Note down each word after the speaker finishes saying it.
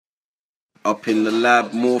Up in the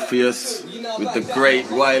lab, Morpheus, with the great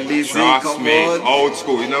Wiley Z. Trust me, old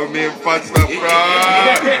school, you know me and fun stuff, bro.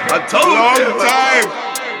 I told you. Long time.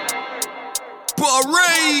 Bar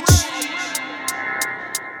Rage.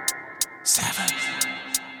 7.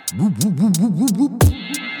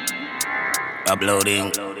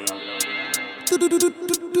 Uploading.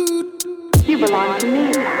 You belong to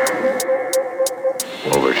me.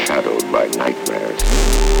 Overshadowed by nightmares.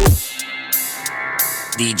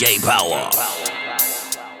 DJ Power.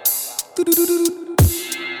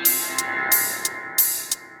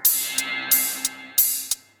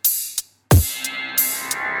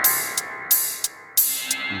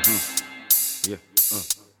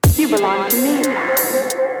 You belong to me.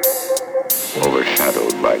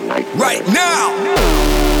 Overshadowed by nightmares. Right now.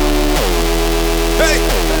 Hey.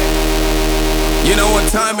 You know what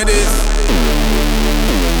time it is?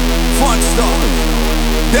 Fun stuff.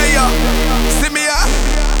 There ya. See me ya.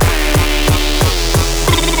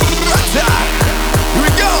 Here we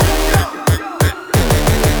go.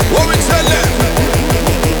 What we telling?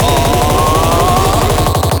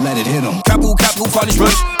 Let it hit 'em. Capital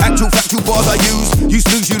punishment. Actual factual bars I use. You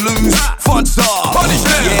snooze, you lose. Fun star.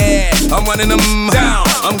 Punishment. Yeah, I'm running them down.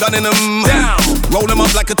 I'm gunning them down. Roll them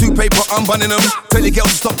up like a toothpaper. I'm bunning them. Tell your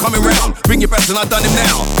girls to stop coming round. Bring your best and I done him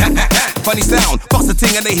now. Funny sound. Bust a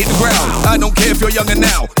ting and they hit the ground. I don't care if you're younger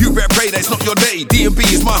now. You better pray that it's not your day. D&B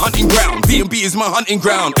is my hunting ground. D&B is my hunting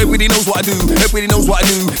ground. Everybody knows what I do. Everybody knows what I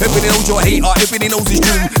do. Everybody knows you're a hater. Everybody knows it's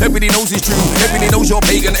true. Everybody knows it's true. Everybody knows you're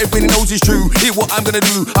pagan. Everybody knows it's true. Hear what I'm gonna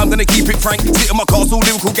do. I'm gonna keep it frank. Sit in my castle,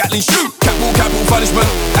 lyrical Gatling shoot. Capital punishment.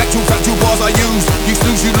 Actual factual bars I use. You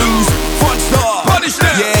snooze, you lose. Front star. Punish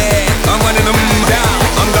them. Yeah, I'm running them down.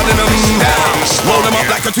 I'm gunning them down. Roll them up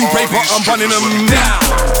like a toothpaper. I'm bunning them down.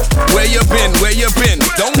 Where you been? Where you been?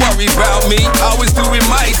 Don't worry about me. I was doing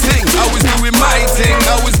my thing. I was doing my thing.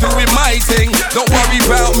 I was doing my thing. Don't worry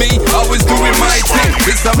about me. I was doing my thing.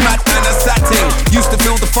 It's a mad and a sad thing. Used to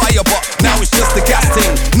feel the fire, but now it's just a gas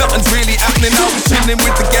thing. Nothing's really happening. I was chilling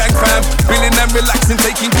with the gang fam, feeling and relaxing,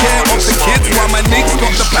 taking care of the kids while my niggas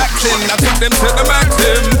got the packs in. I took them to the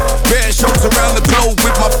maxim. Bare shows around the globe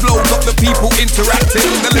with my flow, got the people interacting.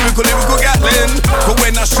 The lyrical Gatling. But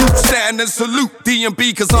when I shoot, stand and salute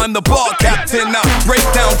D&B, cause I'm the bar captain. Now break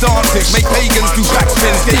down dances, make pagans do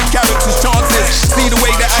backspins, gave characters chances. See the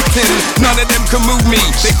way they're acting, none of them can move me.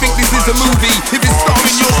 They think this is a movie. If it's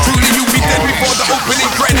starring yours truly, you'll be dead before the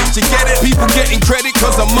opening credits. You get it? People getting credit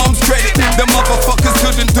cause of mum's credit. The motherfuckers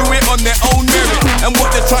couldn't do it on their own merit. And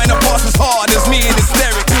what they're trying to pass as hard as me and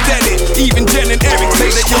hysterics. Dead it. Even Jen and Eric say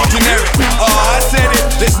that you're generic. I said it.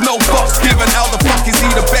 There's no fucks given. How the fuck is he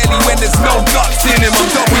the belly when there's no guts in him? I'm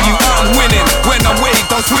W, I'm winning. When I'm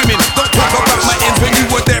waved, I'm swimming. Don't talk about my ends when you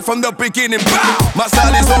were there from the beginning. Bow. My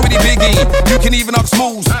style is already biggie. You can even up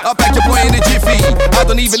smooth. I'll back your boy in a jiffy. I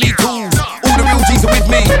don't even need tools. All the real G's are with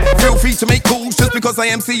me. Feel free to make calls. Just because I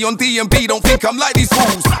MC on D&B, don't think I'm like these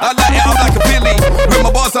fools. I light it up like a Billy. With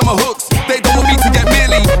my bars and my hooks. They don't want me to get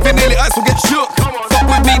milly. Vanilla ice will get shook. Fuck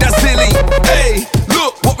with me, that's silly. Hey,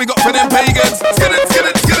 look what we got for them pagans. Skid it.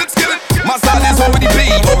 My style is already B,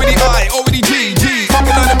 already I, already G.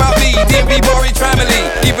 Fucking learn about me, D&B Borage family.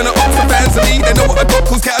 Even the Oxford fans of me, they know what a dog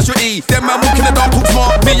calls casualty. Them man walking the dark, talk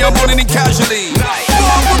smart. Me, I'm running in casually.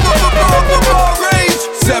 Rage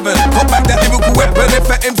 7, pop back that lyrical weapon. If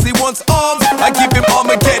an MC wants arms, I give him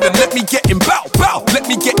Armageddon. Let me get him bow. Let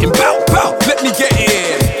me get him bow. Let me get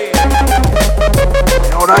him.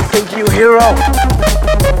 You know what I think, you hero?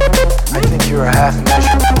 I think you're a half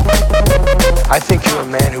measure. I think you're a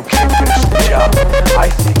man who can't finish the job. I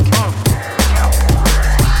think you're a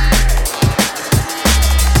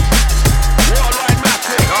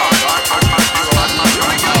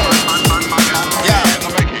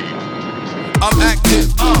I'm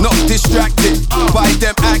active, not distracted by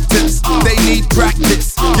them actors. They need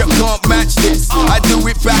practice. You can't match this. I do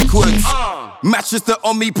it backwards. Matches that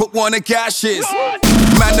on me put one of gashes.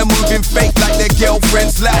 Man, they're moving fake like their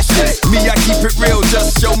girlfriend's lashes. Me, I keep it real,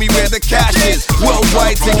 just show me where the cash is.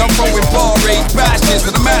 Worldwide thing, I'm throwing bar rage bashes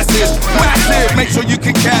to the masses. Massive, make sure you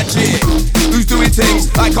can catch it. Who's doing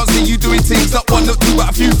things? I can't see you doing things. Not one, not two,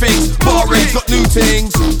 but a few things. Bar rage, got new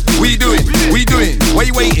things. We doing? Why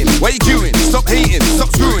you waiting? Why you queuing? Stop hating,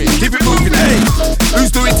 stop screwing, keep it moving. Hey,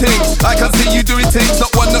 who's doing things? I can't see you doing things.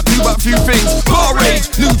 Not one, not two, but a few things. Bar rage,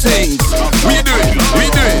 new things. We doing?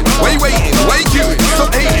 Why you waiting? Why you queuing?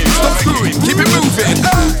 Stop hating, stop screwing, keep it moving.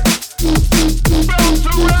 Bounce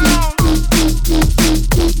around.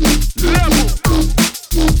 Level.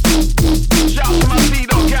 Shout to my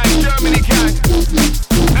C-Dog gang, Germany gang.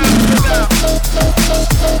 Amsterdam.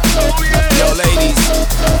 Oh yeah. Yo ladies.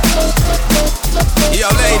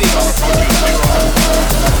 ladies.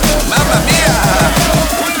 Mamma mia.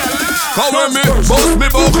 Come with me, boss me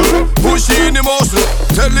buckle, push in the muscle.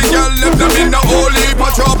 Tell the girl left them in the whole heap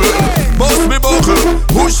of trouble. Boss me buckle,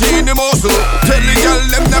 push in the muscle. Tell the girl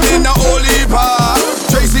left them in the whole heap of.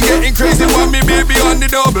 Tracy getting crazy, want me baby on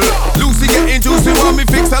the double. Lucy getting juicy, want me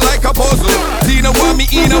fix her like a puzzle. Tina want me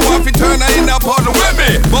in, want me turn her in a puddle. With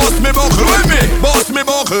me, boss me buckle, with me, boss me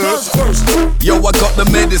buckle. Yo, I got the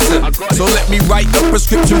medicine, so let me write a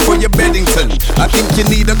prescription for your Beddington. I think you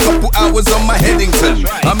need a couple hours on my Headington.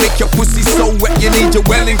 I make your pussy so wet, you need your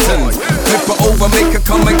Wellington. Flip her over, make her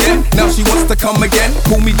come again. Now she wants to come again.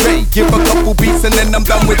 Call me Dre, give a couple beats and then I'm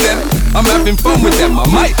done with them. I'm having fun with them. I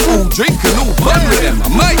might ooh drink and ooh fun with them. I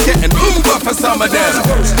might get an Uber for some of them.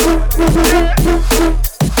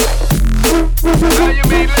 How you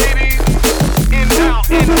mean, ladies? In out,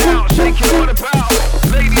 shake it on the bow.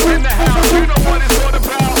 Ladies in the house, you know what it's all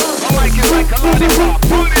about. I like it like a lollipop,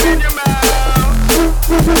 put it in your mouth.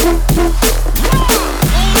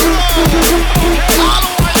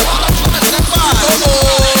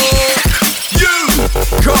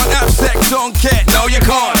 You can't have sex on cat. No, you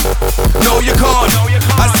can't. No, you can't.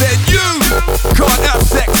 I said you can't have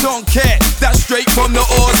sex on cat. That's straight from the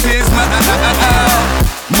horses.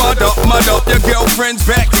 Mud up, your girlfriend's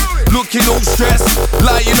back. Looking all stressed,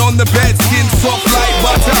 lying on the bed, skin soft like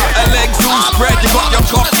butter. Her legs all spread, you got your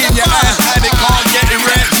cock in your ass and it can't get it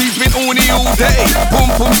red. She's been horny all day, boom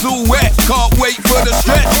boom's all wet. Can't wait for the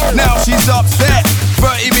stretch, now she's upset.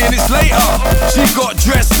 30 minutes later, she got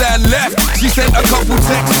dressed and left. She sent a couple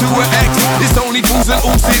texts to her ex. It's only fools and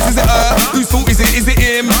horses, is it her? Whose fault is it? Is it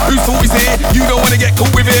him? Whose fault is it? You don't wanna get caught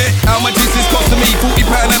with it. How much is this costing me? £40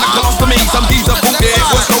 and a cost to me. Some geezer bought it,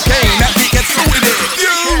 what's cocaine? That dick gets sorted it.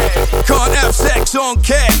 You can't have sex on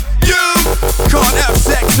cat. You can't have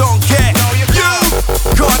sex on cat.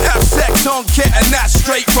 You can't have sex on cat, and that's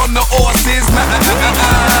straight from the horses.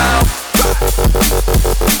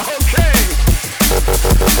 Okay.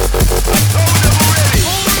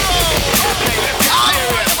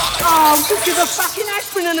 Oh, this is a fucking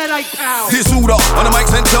aspirin and that £8. Disorder on the mic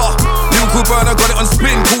center. Lyrical burner, got it on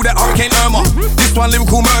spin, call that Hurricane Irma. This one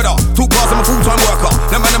lyrical murder, 2 parts, I'm a full-time worker.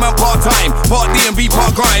 Them man, part-time, part D&B,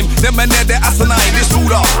 part grime. Them man, they're asinine.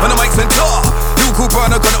 Disorder on the mic center. Lyrical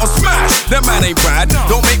burner, got it on smash. Them man ain't Brad,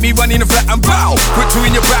 don't make me run in the flat and bow. Put 2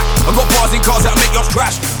 in your back, I got bars in cars that'll make yours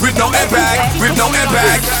crash. With no airbag, with no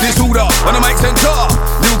airbag. Disorder on the mic center.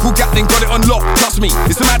 Lyrical Gatling, got it on lock, trust me,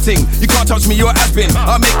 it's the mad thing. You can't touch me, you're a has-been.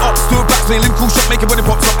 I make ops to a backswing, lyrical shot, make a body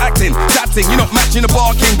pop, stop acting. Chatting, you're not matching the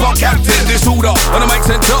bar king, bar captain. Disorder on the mic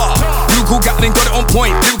center. Lyrical Gatling, got it on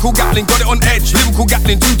point. Lyrical Gatling, got it on edge. Lyrical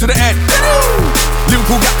Gatling, 2 to the head.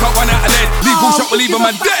 Lyrical Gat can't run out of lead. Lyrical shot will leave a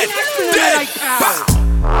man dead. Dead.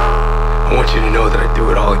 I want you to know that I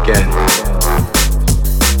do it all again.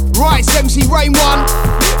 Right, it's MC Rain 1,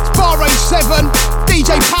 it's Bar Rage 7,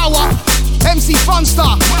 DJ Power, MC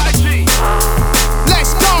Funstar.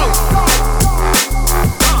 Let's go!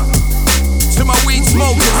 To my weed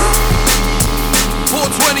smokers,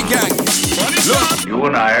 420 gang. Look, You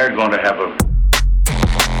and I are going to have a...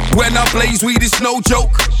 when I blaze weed, it's no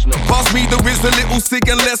joke. Pass me the Riz, a little cig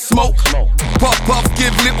and less smoke. Puff, puff,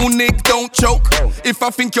 give little Nick, don't choke. If I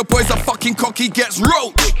think your boy's a fucking cocky, gets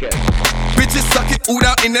roach. Bitches suck it all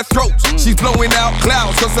out in their throats. She's blowing out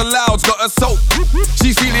clouds, cause the loud's got her soap.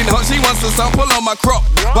 She's feeling hot, she wants a sample on my crop.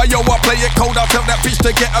 But yo, I play it cold, I'll tell that bitch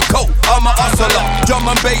to get a coat. I'm a hustler, drum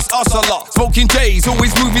and bass hustler. Smoking J's,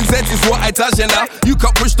 always moving Z's is what I does, you know. You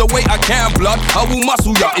can't push the weight, I can, blood. I will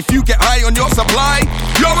muscle ya. If you get high on your supply,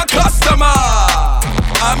 you're a customer.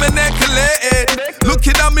 I'm a necklated.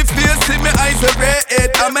 Looking at me fierce, see me eyes are red.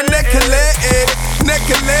 I'm a necklated.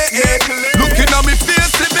 Looking at me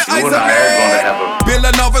fierce, see me eyes are red. Bill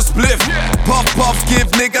another spliff. Puff, puff, give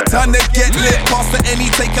nigga time to get lit. Pass the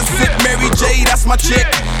any, take a sip. Mary J, that's my chick.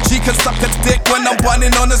 She can suck a dick when I'm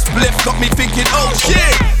bunning on a spliff. Got me thinking, oh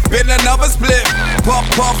shit. Bill another spliff. Puff,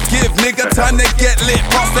 puff, give nigga time to get lit.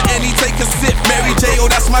 Pass the any, take a sip. Mary J, oh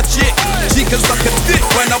that's my chick. She can suck a dick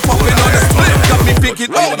when I'm popping on a spliff. Got me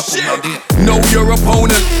thinking, oh shit. Know your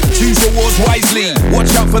opponent, choose your wars wisely.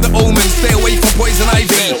 Watch out for the omens, stay away from poison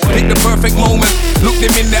ivy. Pick the perfect moment, look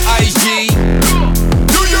them in the eyes, G.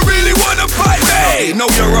 Do you really wanna fight me? Know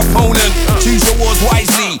your opponent, choose your wars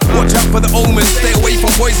wisely. Watch out for the omens, stay away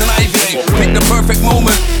from poison ivy. Pick the perfect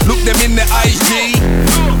moment, look them in the eyes, G.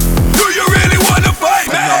 Do you really wanna fight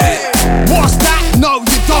me? What's that? No,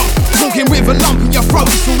 you don't. Talking with a lump in your throat,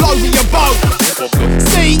 it's all over your boat.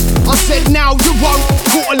 See, I said now you won't.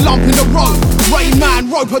 Caught a lump in the road. Rain Man,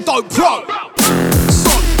 rope a dope pro.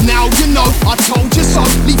 So, now you know, I told you so.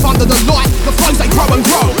 Leave under the light, the flows they grow and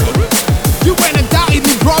grow. You went and doubted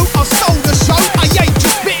me, bro. I stole the show. I ain't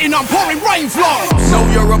just spitting, I'm pouring rain flows. Know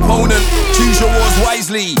your opponent, choose your wars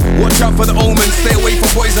wisely. Watch out for the omens, stay away from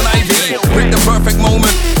poison ivy. Pick the perfect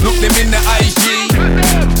moment, look them in the eyes, G.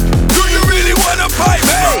 Do you really wanna fight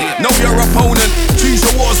me? Know your opponent, choose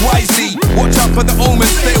your wars wisely. Watch out for the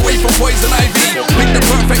omens, stay away from poison ivy. Pick the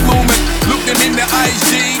perfect moment, look them in the eyes,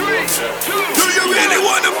 G. Do you really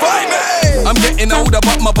wanna fight me? I'm getting older,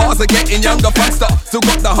 but my bars are getting younger, faster. Still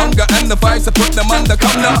got the hunger and the vibes to put them under.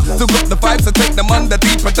 Come now, still got the vibes to take them under,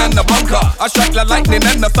 deeper than the bunker. I strike like lightning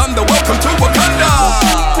and the thunder. Welcome to Wakanda.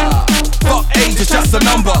 Fuck age, it's just a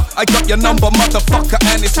number. I got your number, motherfucker,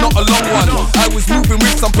 and it's not a long one. I was moving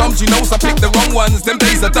with some plums, you know, so I picked the wrong ones. Them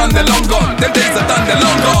days are done, they're long gone. Them days are done, they're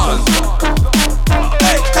long gone.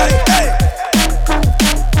 Hey, hey, hey.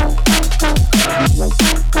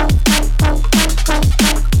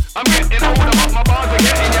 I'm getting older, but my bars are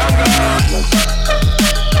getting younger.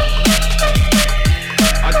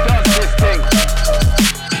 I does this thing.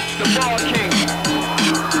 The bar king.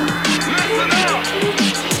 Listen up.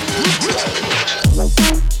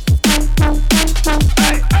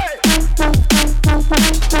 Hey, hey.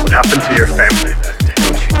 What happened to your family that day?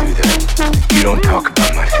 Don't you do that. You don't talk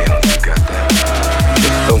about my feelings, you got that?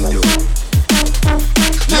 Just don't do it.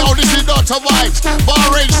 Yo, this is Dr. Vibes, Bar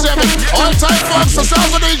Rage 7, all time folks, the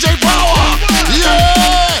sounds of DJ Power.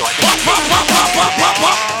 Yeah! Pop, pop, pop, pop, pop, pop,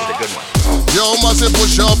 pop. Yo, must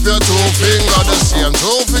push up your two finger, the same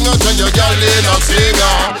two finger turn your gal in a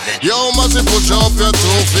singer. Yo, must push up your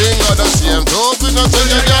two finger, the same two finger turn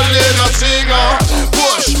your gal in a singer.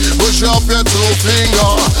 Push up your two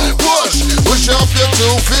finger, push up your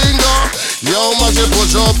two finger. Yo, must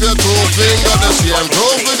push up your two finger, the same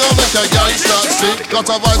two finger make a gal start sick. Got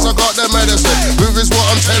a voice, I got the medicine. Move is what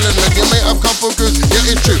I'm telling you. You may have couple good,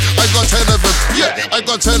 yeah it's true. I got 10 of them, yeah, I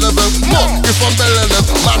got 10 of them. More if I'm belling them,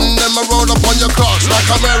 man, them I roll up on your clocks like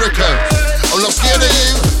American. I'm not scared of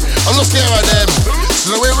you, I'm not scared of them.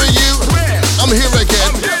 So where are you? I'm here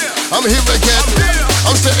again, I'm here again.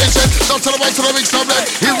 I'm sitting shit, down to the right to the weak stop leg.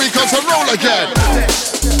 Here we come to roll again.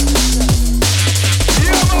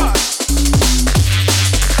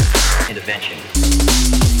 Intervention.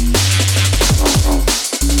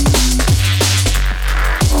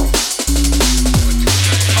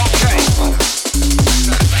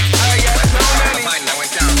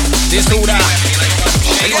 This who that?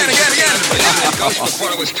 Again.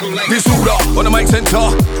 This who that? On the mic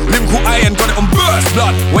center, lyrical iron, got it on burst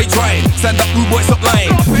blood. Wait, trying, stand up, rude boy, stop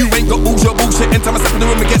lying. You ain't got balls, your bullshit. Anytime I step in the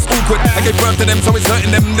room, it gets awkward. I gave birth to them, so it's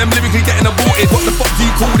hurting them. Them lyrically getting aborted. What the fuck do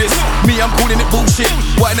you call this? Me, I'm calling it bullshit.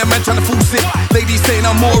 Why them man trying to force it? Ladies saying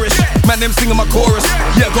I'm Moorish. Man, them singing my chorus.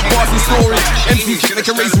 Yeah, got bars and storage. MCs think they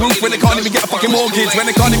can raise roof when they can't even get a fucking mortgage. When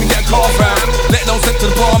they can't even get a car found. Let no set to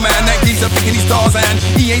the bar, man. That geezer thinking he's Tarzan.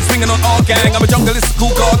 He ain't swinging on our gang. I'm a junglist,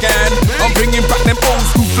 school gargan. I'm bringing back them old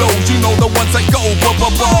school flows. You know the ones that go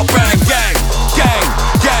bar, bang, gang, gang,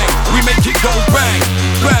 gang. We make it go bang,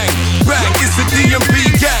 bang, bang. It's the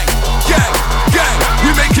DMB gang, gang, gang.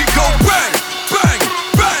 We make it go bang, bang,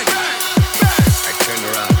 bang. I turned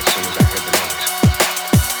around as soon as I heard the noise.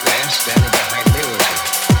 Man standing behind me was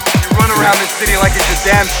You run around this city like it's a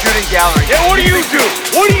damn shooting gallery. Yeah, what do you do?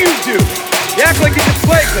 What do you do? You act like it's a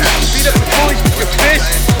playground. Beat up the police with your fist,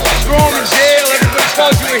 throw them in jail, everybody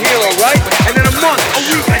calls you a hero, right? And then a month, a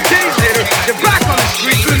week, and days later, you're back on the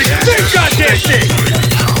street doing the same goddamn thing.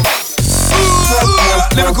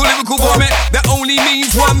 Lyrical vomit, that only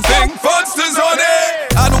means one thing. Monsters on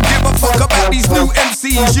it. I don't give a fuck about these new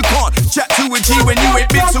MCs. You can't chat to a G when you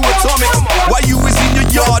ain't been to Atomics. While you was in your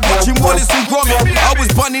yard watching Wallace and Gromit, I was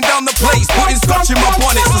bunning down the place, putting scotch in my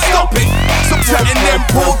bonnet. So stop it, stop chatting them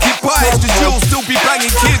porcupines, cause you'll still be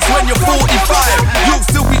banging kids when you're 45. You'll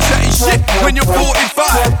still be chatting shit when you're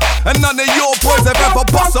 45. And none of your boys have ever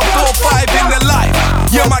bust a 4-5 in their life.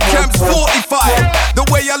 Yeah, my camp's 45. The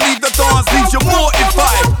way I leave the dance leaves you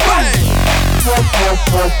mortified. Bang!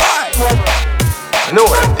 I know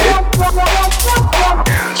what I did.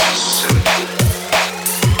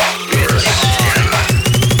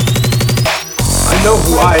 I know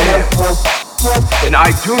who I am, and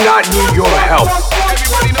I do not need your help.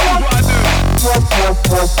 Everybody knows what I do.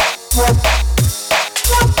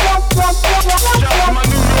 Shout out to my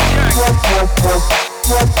New York gang.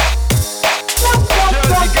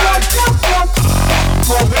 Jersey guys.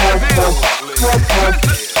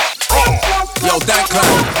 Yo, that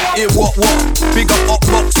clan, it what? Big up hot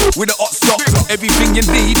box with a hot stock. Everything you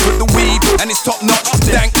need with the weed, and it's top notch.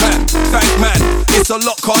 Dank clan, thank man, it's a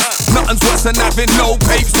lot cost. Nothing's worse than having no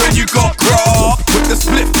papes when you got crop. Put the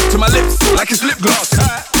split to my lips like it's lip gloss.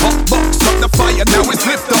 Hot box, up the fire, now it's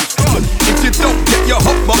lift off. If you don't get your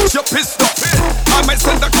hot box, you're pissed off.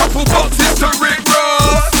 couple boxes to Rick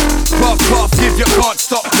Ross. Puff, puff, give you can't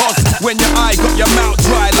stop, cause when your eye got your mouth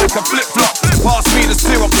dry like a flip-flop. Pass me the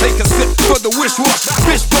syrup, take a sip for the wish wash.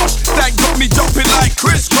 Bish bosh, that got me jumping like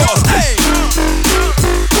crisscross. Hey,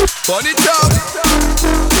 funny job.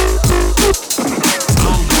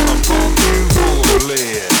 I'm gonna pump you full of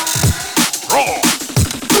lead. Raw.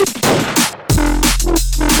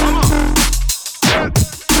 Come on.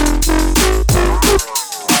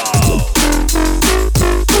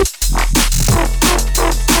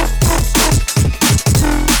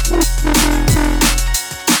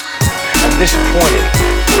 I'm disappointed.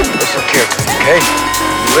 Listen carefully, okay?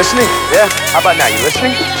 You listening? Yeah? How about now? You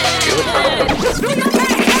listening? Feel it?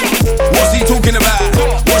 What's he talking about?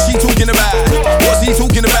 What's she talking about? What's he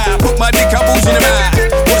talking about? Put my dick out in the mouth.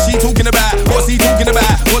 What's she talking about? What's he talking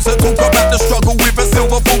about? What's her talk about the struggle with a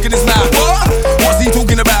silver fork in his mouth? What? What's he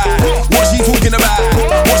talking about? What's she talking about?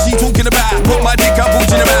 What's she talking about? Put my dick out in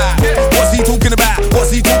the mouth. What's he talking about?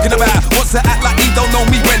 What's he talking about? What's her act like he don't know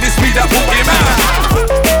me when it's me that put him out?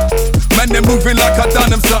 Man, they're moving like I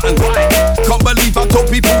done them something. Can't believe I told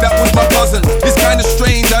people that was my cousin. It's kinda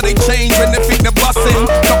strange how they change when they think they're bussin'.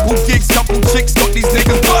 Couple gigs, couple chicks, got these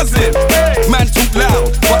niggas buzzing. Man talk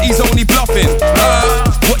loud, but he's only bluffing.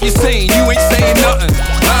 What you saying? You ain't saying nothing.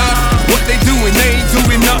 What they doing? They ain't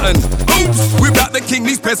doing nothing. Oops, without the king,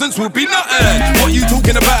 these peasants will be nothing. What you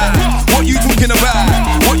talking about? What you talking about?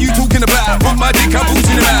 What you talking about? Put my dick out in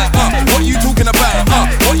the mouth. What you talking about?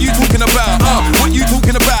 What you talking about? What you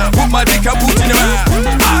talking about? Put my dick out in the mouth.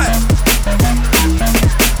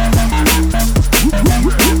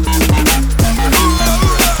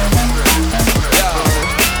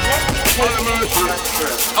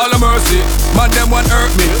 All of mercy, man them want hurt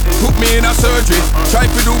me. Put me in a surgery, try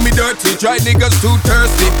to do me dirty. Try niggas too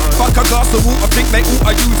thirsty. Fuck a glass of water, think they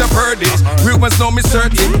I use a purdies. Real ones know me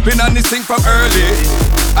certain, been on this thing from early.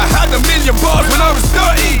 I had 1,000,000 bars when I was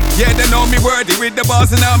 30. Yeah, they know me worthy, with the bars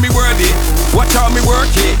and now me worthy. Watch how me work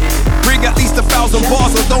it. Bring at least 1,000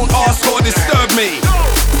 bars or don't ask or disturb me.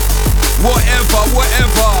 Whatever,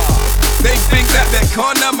 whatever. They think that they're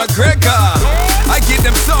Conor McGregor. I give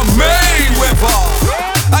them some Mayweather.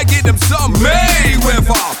 I give them some Mayweather.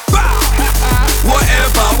 Bow.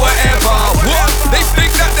 Whatever, whatever. What? They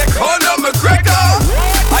think that they're Conor McGregor.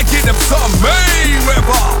 I give them some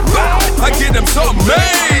Mayweather. Bow. I give them some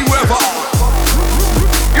Mayweather.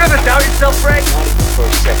 You ever doubt yourself, Frank? For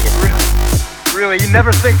a second. Really? You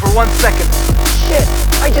never think for 1 second. Shit,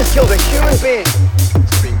 I just killed a human being.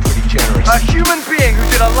 It's being pretty generous. A human being who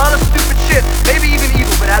did a lot of stupid shit, maybe even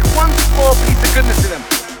evil, but had one small piece of goodness in him.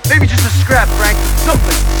 Maybe just a scrap, Frank,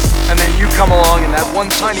 something. And then you come along and that one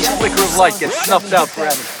tiny flicker of light gets snuffed out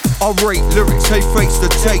forever. I rate lyrics, they face the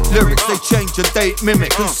take lyrics. They change and they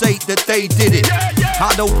mimic and say that they did it.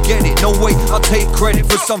 I don't get it, no way I take credit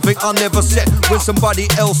for something I never said when somebody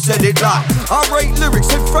else said it. Like, I rate lyrics,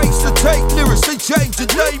 they face the take lyrics. They change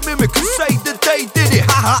and they mimic and say that they did it.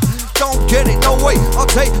 Haha, don't get it, no way I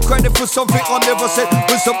take credit for something I never said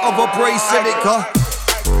when some other brain said it.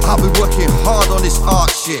 I've been working hard on this art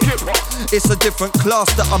shit. It's a different class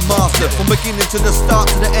that I mastered. From beginning to the start,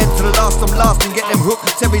 to the end, to the last, I'm lasting. Get them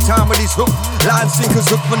hooked every time with these hook line sinkers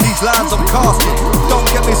hook when these lines I'm casting. Don't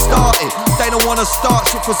get me started, they don't wanna start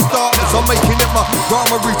shit for starters. I'm making it my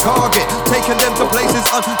primary target, taking them to places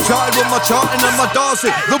uncharted with my chanting and my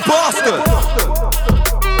dancing. The bastard.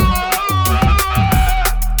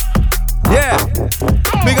 Yeah,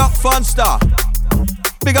 big up Funstar.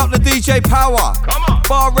 Big up the DJ Power. Come on.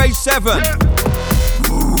 Bar Rage 7.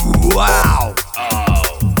 Ooh, wow.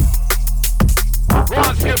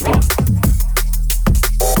 Ron Skipper.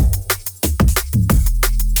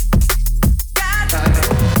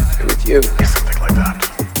 With you. Something like that.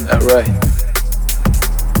 That right?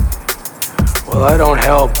 Well, I don't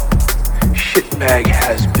help. Shitbag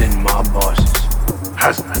has been my bosses.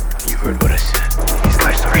 Hasn't it? You heard what I said. These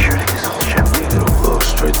guys start shooting this whole ship. It'll blow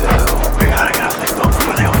straight to hell. We gotta get off this boat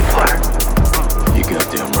before they open fire. You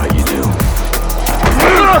goddamn right you do.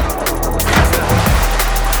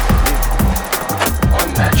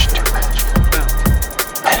 One match, two match.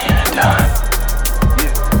 Penny and a dime.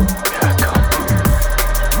 Here I come.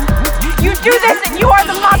 You do this and you are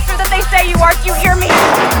the monster that they say you are. Do you hear me?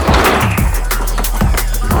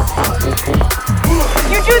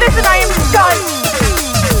 You do this and I am done.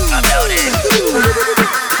 About it.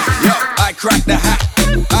 Yo, I crack the hat.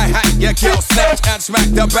 I hack your kill, snatch and smack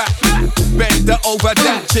the back. Bend the over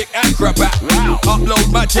that chick acrobat.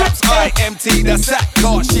 Upload my jabs, I empty the sack.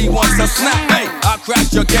 Cause she wants a snack. Hey, I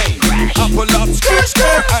crash your game. I pull up,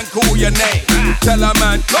 and call your name. Tell a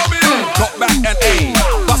man, come in, cut back and aim.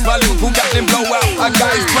 Bust my loop, who got them blow out a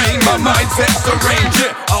guy's brain. My mindset's arranged,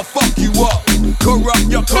 yeah. I'll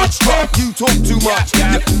your construct. You talk too much.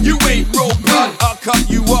 You ain't roll blood, I'll cut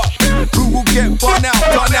you up. Who will get done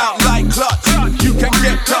out like clutch? You can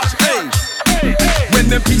get touched, hey. When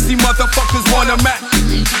them PC motherfuckers wanna match,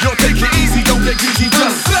 you'll take it easy, don't get greasy,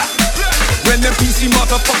 just slap. When them PC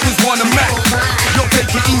motherfuckers wanna match, you'll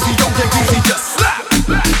take it easy, don't get greasy, just slap.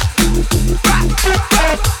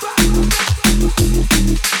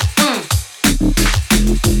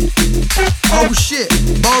 Oh shit,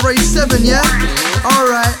 bar rate 7, yeah?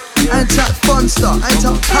 Alright, Antac fun stuff,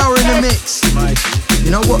 Antac power in the mix.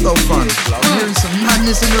 You know what though, fun? I'm hearing some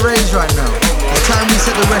madness in the raves right now. It's time we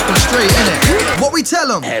set the record straight, innit? What we tell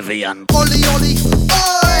them? Heavy and Ollie, Ollie,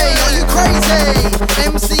 oi, are you crazy?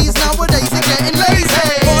 MCs nowadays are getting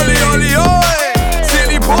lazy. Ollie, Ollie, oi,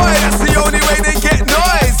 silly boy, that's the only way they get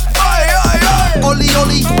noise. Oi, oi, oi. Ollie,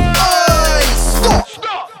 Ollie, oi, stop.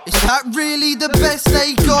 Is that really the best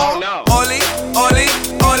they got? Ollie, Ollie,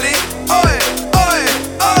 Ollie, oi, oi,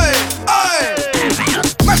 oi, oi.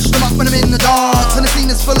 Mash them up when I'm in the dance, and the scene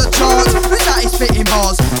is full of chants. Who's that is spitting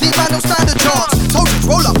bars? These man don't stand a chance. Soldiers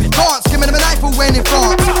roll up in dance, giving them a knife for when in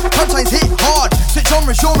France. Punchlines hit hard, switch on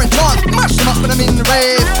reassuring dance. Mash them up when I'm in the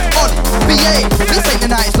rave. On BA, this ain't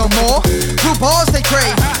the night no more. Through bars they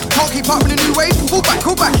crave, can't keep up with the new wave. Fall back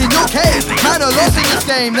in your cave. Man are lost in this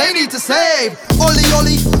game, they need to save. Ollie,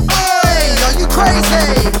 Ollie, oi, are you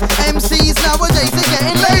crazy? MCs nowadays are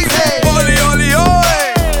getting lazy. Ollie, Ollie,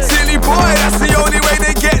 oi, silly boy, that's the only way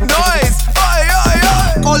they get noise. Oi, oi,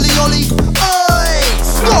 oi. Ollie, Ollie, oi,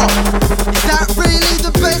 stop. Is that really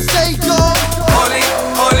the best they got? Ollie,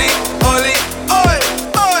 Ollie, Ollie, oi,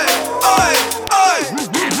 oi, oi, oi.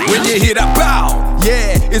 When you hear that bow,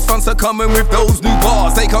 yeah, it's fun to coming with those new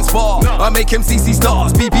bars. They can't spar, I make MCC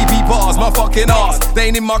stars. BBB bars, my fucking arse. They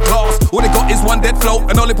ain't in my class, all they got is one dead flow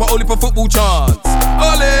and only for football chants.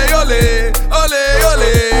 Ole, ole, ole,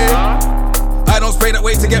 ole. I don't spray that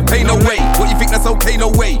way to get paid, no way. What you think that's okay, no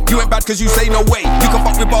way. You ain't bad cause you say no way. You can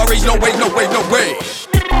fuck with bar rage, no way, no way, no way.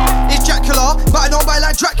 It's Dracula, but I don't bite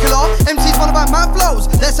like Dracula. MC's one about mad flows,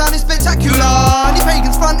 their sound is spectacular. Any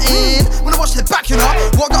pagans frontin', when I watch their back, you know.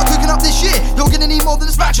 What got cooking up this year? You're gonna need more than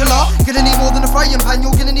a spatula. Gonna need more than a frying pan,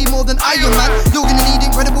 you're gonna need more than Iron Man. You're gonna need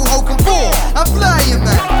Incredible Hulk and Thor. I'm flying,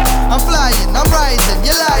 man, I'm flying, I'm rising,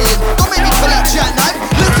 you're lying. Don't make me pull out jackknife,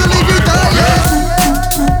 little leave you dying.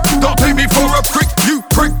 Don't take me for a prick, you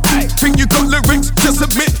prick. Think you got lyrics, just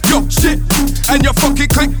admit your shit. And your fucking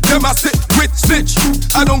click, them I sit with snitch.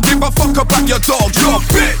 I don't give a fuck about your dog, you're a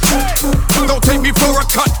bitch. Don't take me for a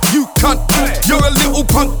cunt, you cunt. You're a little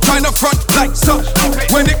punk, trying to front like such.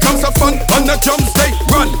 When it comes to fun, on the drums they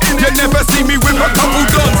run. You never see me with a couple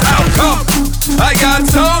guns, how come? I got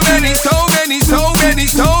so many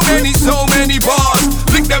bars.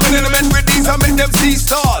 Lick them in them with these, I make them see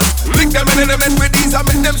stars. Lick them in them with these, I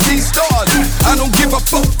make them see stars. I don't give a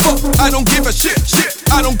fuck, I don't give a shit.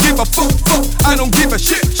 I don't give a fuck, I don't give a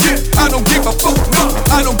shit. I don't give a fuck, no,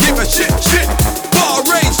 I don't give a shit. Bar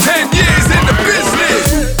range 10 years in the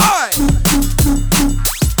business.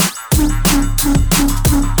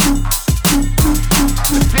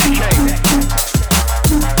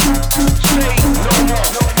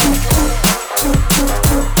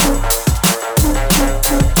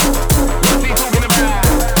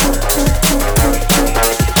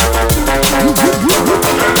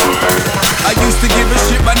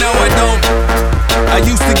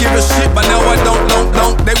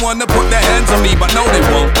 They wanna put their hands on me, but no they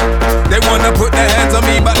won't. They wanna put their hands on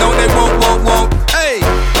me, but no they won't. Hey,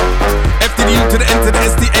 FTD to the N to the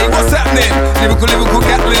STA, what's happening? Lyrical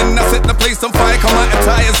Gatlin, I set the place on fire. Come out and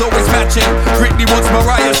tires always matching. Britney wants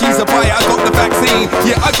Mariah, she's a buyer. I got the vaccine,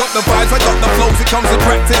 yeah I got the vibes, I got the flows, it comes in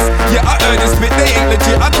practice. Yeah I earn this bit, they ain't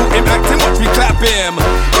legit. I caught him acting, watch me clap him.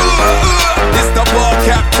 It's the bar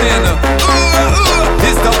captain.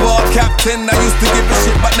 It's the bar captain. I used to give a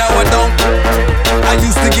shit, but now I don't. I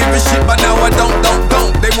used to give a shit, but now I don't.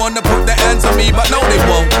 They wanna put their hands on me, but no they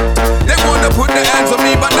won't. They wanna put their hands on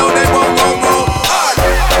me, but no they won't.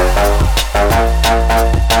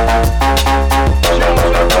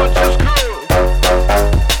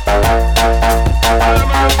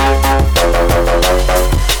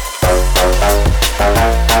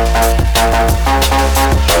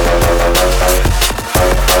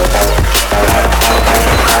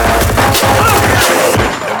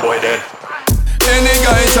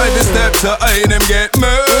 So I them get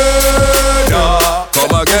murder.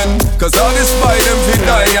 Come again, cause all this fight them fit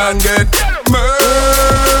die and get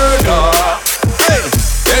murder. Hey,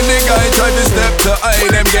 any guy try to step to I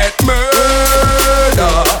them get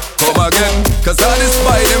murder. Come again, cause all this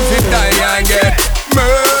fight them fit die and get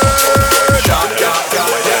murder.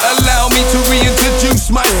 Allow me to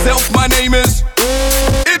reintroduce myself, my name is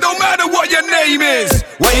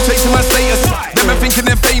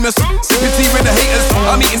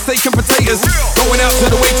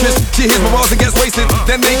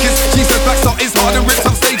they're naked. She says black salt is hard and rips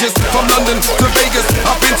up stages. From London to Vegas,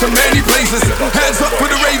 I've been to many places. Hands up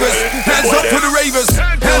for the ravers, hands up for the ravers,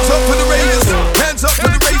 hands up for the ravers, hands up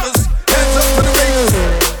for the ravers, hands up for the ravers.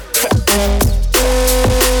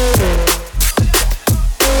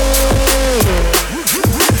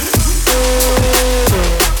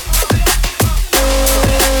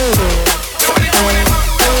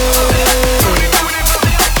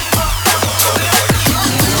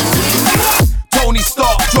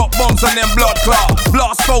 And then blood clot,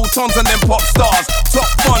 blast photons and then pop stars. Top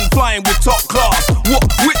fun flying with top class. What?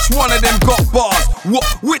 Which one of them got bars? What?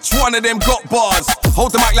 Which one of them got bars? Hold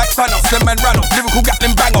the mic like Thanos, them man ran off. Lyrical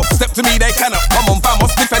Gatling bang off. Step to me, they cannot. Come on, vamos,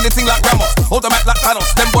 sniff anything like Ramos. Hold the mic like Thanos,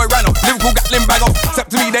 them boy ran off. Lyrical Gatling bang off. Step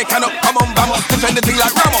to me, they cannot. Come on, vamos, sniff anything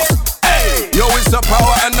like Ramos. Hey, yo, it's the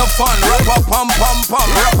power and the fun. Rappa pum pum pum,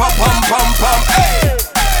 rappa pum pum pum. Hey.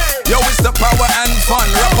 Yo, it's the power and fun.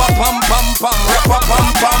 Rappa pum pum pum, rappa pum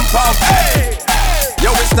pum pum. Hey.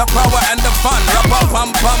 Yo, it's the power and the fun. Rappa pum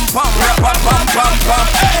pum pum, rappa pum pum pum.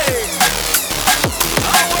 Hey.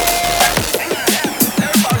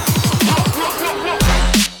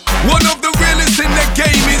 One of the realest in the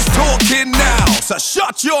game is talking now, so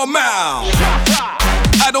shut your mouth.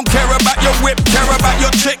 I don't care about your whip, care about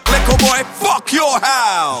your chick, little boy. Fuck your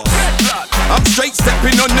house. I'm straight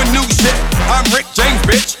stepping on the new shit. I'm Rick James,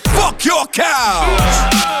 bitch. Fuck your couch.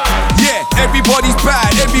 Yeah, everybody's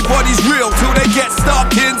bad, everybody's real till they get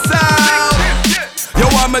stuck inside. Yo,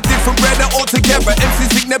 I'm a different brother altogether.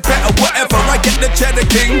 MCs think they're better, whatever. I get the cheddar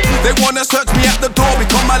king. They wanna search me at the door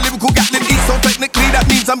because my lyrical Gatling eats. So technically that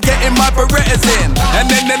means I'm getting my Berettas in. And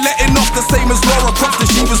then they're letting off the same as Laura Croft.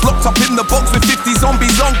 She was locked up in the box with 50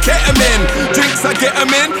 zombies on ketamine. Drinks, I get them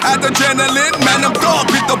in, add adrenaline. Man, I'm dark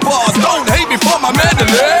with the bars. Don't hate me for my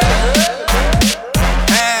mandolin.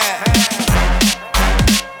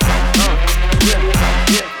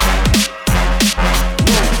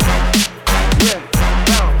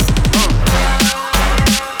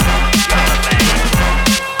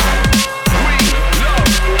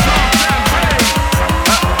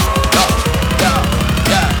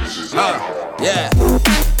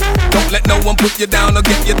 Let no one put you down or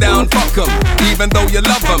get you down, fuck them. Even though you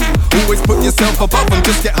love them, always put yourself above them.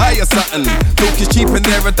 Just get high or something. Talk is cheap and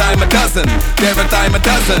they're a dime a dozen. They're a dime a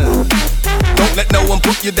dozen. Don't let no one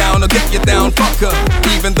put you down or get you down, fuck them.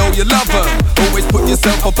 Even though you love them, always put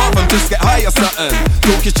yourself above them. Just get high or something.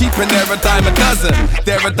 Talk is cheap and they're a dime a dozen.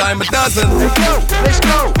 They're a dime a dozen. Hey yo, let's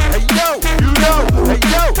go. Hey yo, you know. Hey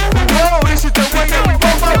yo, whoa, this is the way that we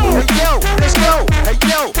roll. Hey yo, let's go. Hey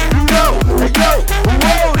yo, you know. Hey yo,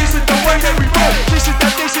 whoa, this is the way that we roll. This is the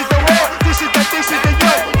war. This is the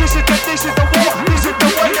yo. This is the war. This is the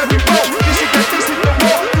way that we roll. This is the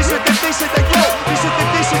war. This is the yo. This is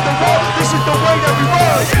the war. This is the way that we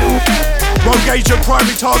roll. Roll gauge and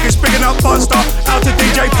primary targets, bigging up Buster. Out to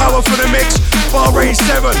DJ Power for the mix. Bahrain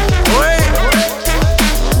 7. Oi.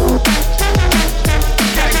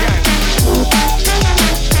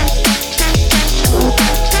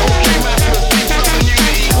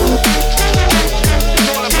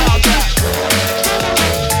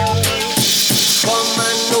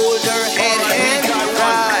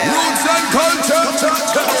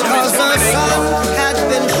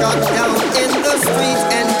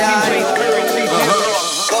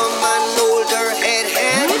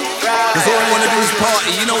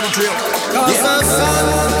 It's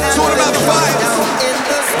all about the vibes.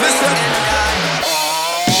 Listen.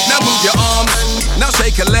 Now move your arms. Now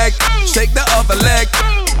shake a leg. Shake the other leg.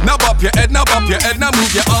 Now bop your head. Now bop your head. Now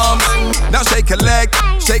move your arms. Now shake a leg.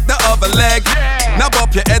 Shake the other leg. Now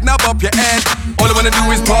bop your head. Now bop your head. All I wanna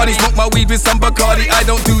do is party. Smoke my weed with some Bacardi. I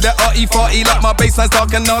don't do that arty-farty. Like my bassline's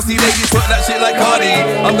dark and nasty. Ladies put that shit like Cardi.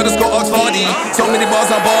 I'm gonna score Oxfordy. So many bars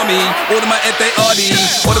on bar me. All in my head they arty.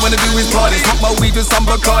 All I wanna do is party. Smoke my weed with some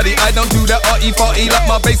Bacardi. I don't do that arty-farty. Like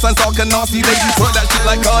my bassline's dark and nasty. Ladies put that shit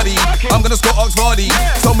like Cardi. I'm gonna score Oxfordy.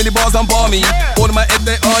 So many bars on bar me. All in my head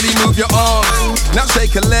they arty. Move your arms. Now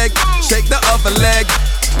shake a leg. Shake the other leg.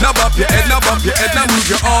 Now bump your head. Now bump your head. Now move